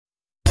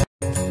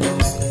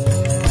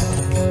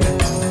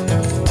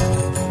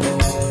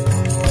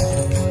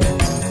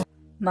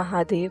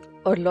Mahadev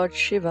or Lord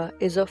Shiva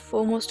is of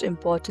foremost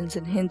importance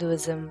in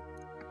Hinduism.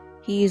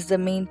 He is the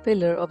main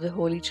pillar of the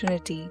Holy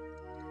Trinity.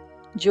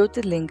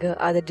 Jyotirlinga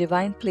are the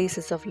divine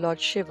places of Lord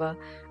Shiva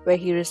where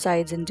he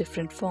resides in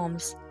different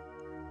forms.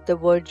 The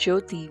word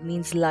Jyoti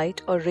means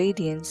light or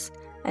radiance,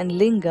 and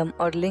Lingam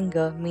or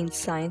Linga means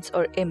signs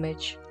or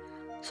image.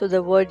 So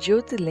the word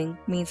Jyotirling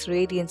means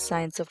radiant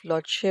signs of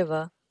Lord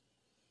Shiva.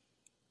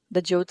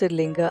 The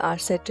Jyotirlinga are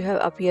said to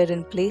have appeared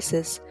in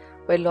places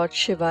where Lord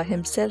Shiva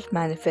himself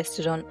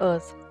manifested on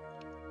earth,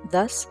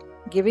 thus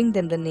giving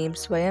them the name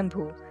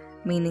Swayambhu,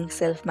 meaning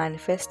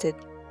self-manifested.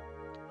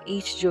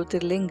 Each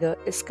Jyotirlinga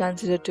is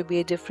considered to be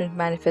a different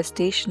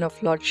manifestation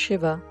of Lord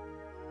Shiva.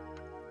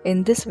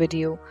 In this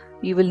video,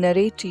 we will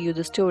narrate to you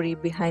the story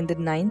behind the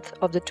 9th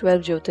of the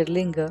 12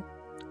 Jyotirlinga.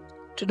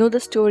 To know the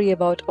story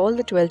about all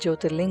the 12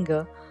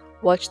 Jyotirlinga,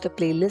 watch the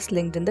playlist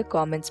linked in the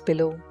comments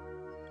below.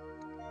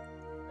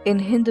 In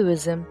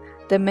Hinduism,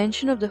 the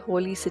mention of the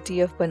holy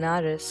city of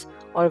Banaras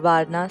or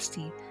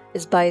Varanasi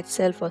is by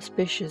itself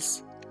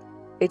auspicious.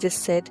 It is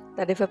said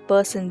that if a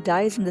person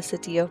dies in the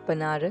city of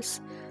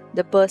Banaras,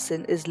 the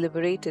person is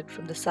liberated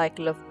from the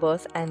cycle of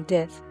birth and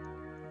death.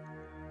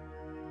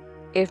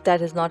 If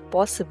that is not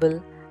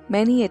possible,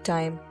 many a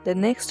time the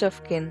next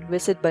of kin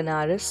visit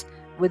Banaras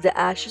with the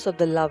ashes of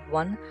the loved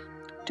one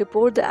to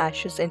pour the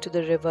ashes into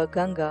the river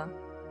Ganga.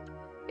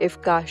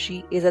 If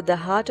Kashi is at the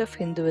heart of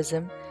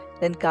Hinduism,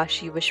 then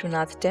Kashi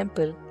Vishwanath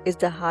Temple is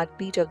the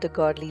heartbeat of the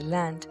godly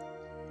land.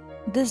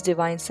 This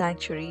divine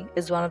sanctuary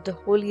is one of the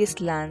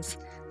holiest lands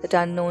that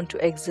are known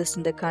to exist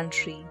in the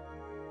country.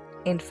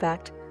 In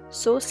fact,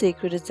 so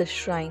sacred is the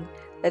shrine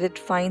that it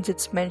finds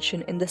its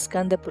mention in the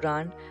Skanda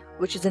Puran,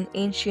 which is an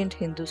ancient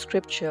Hindu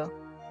scripture.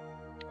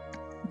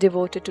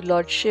 Devoted to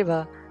Lord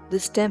Shiva,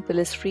 this temple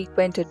is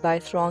frequented by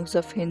throngs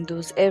of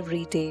Hindus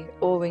every day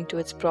owing to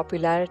its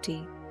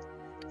popularity.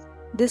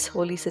 This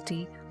holy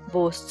city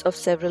boasts of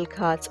several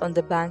ghats on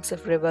the banks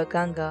of river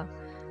Ganga,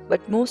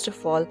 but most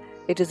of all,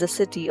 it is the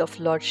city of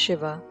Lord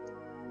Shiva.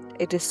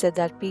 It is said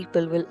that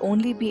people will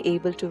only be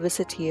able to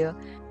visit here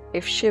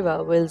if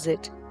Shiva wills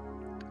it.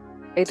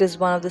 It is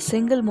one of the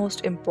single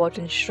most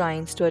important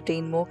shrines to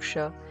attain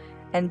moksha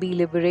and be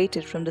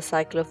liberated from the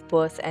cycle of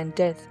birth and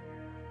death.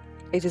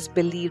 It is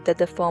believed that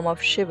the form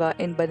of Shiva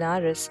in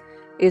Banaras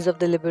is of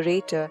the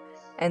liberator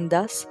and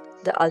thus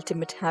the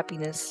ultimate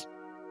happiness.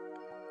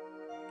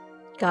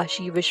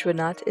 Kashi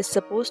Vishwanath is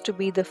supposed to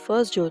be the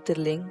first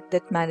Jyotirling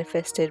that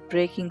manifested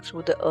breaking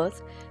through the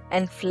earth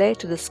and flared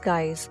to the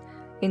skies,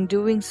 in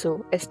doing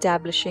so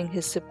establishing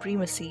his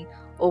supremacy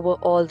over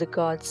all the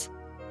gods.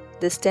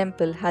 This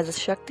temple has a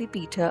Shakti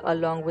Peeta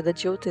along with a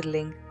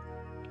Jyotirling.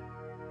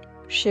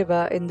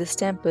 Shiva in this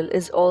temple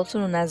is also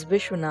known as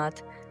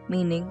Vishwanath,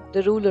 meaning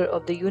the ruler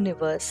of the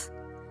universe.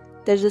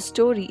 There is a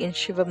story in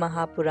Shiv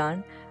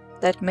Mahapurana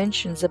that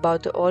mentions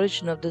about the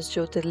origin of this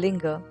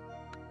Jyotirlinga.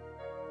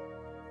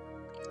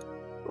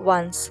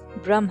 Once,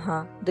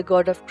 Brahma, the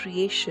god of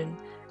creation,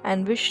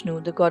 and Vishnu,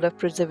 the god of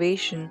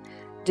preservation,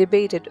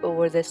 debated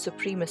over their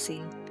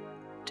supremacy.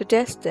 To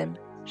test them,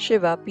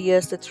 Shiva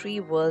pierced the three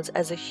worlds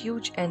as a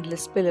huge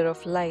endless pillar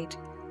of light,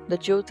 the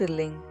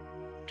Jyotirling.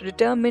 To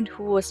determine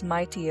who was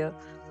mightier,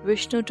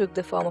 Vishnu took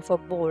the form of a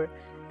boar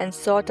and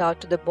sought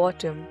out to the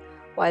bottom,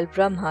 while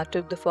Brahma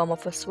took the form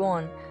of a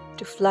swan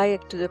to fly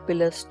to the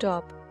pillar's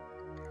top.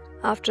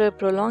 After a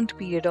prolonged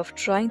period of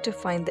trying to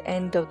find the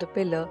end of the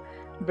pillar,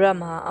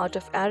 Brahma, out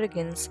of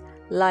arrogance,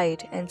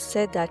 lied and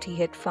said that he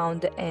had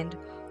found the end,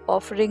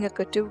 offering a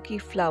katuki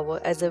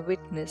flower as a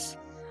witness,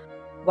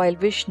 while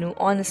Vishnu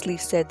honestly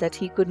said that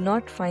he could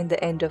not find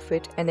the end of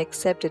it and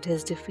accepted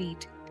his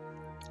defeat.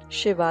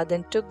 Shiva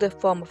then took the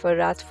form of a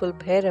wrathful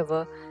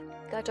Bhairava,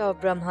 cut off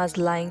Brahma's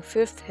lying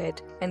fifth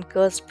head and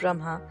cursed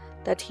Brahma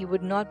that he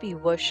would not be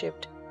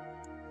worshipped.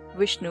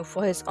 Vishnu,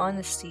 for his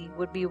honesty,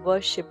 would be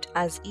worshipped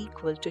as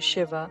equal to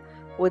Shiva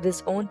with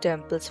his own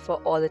temples for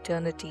all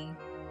eternity.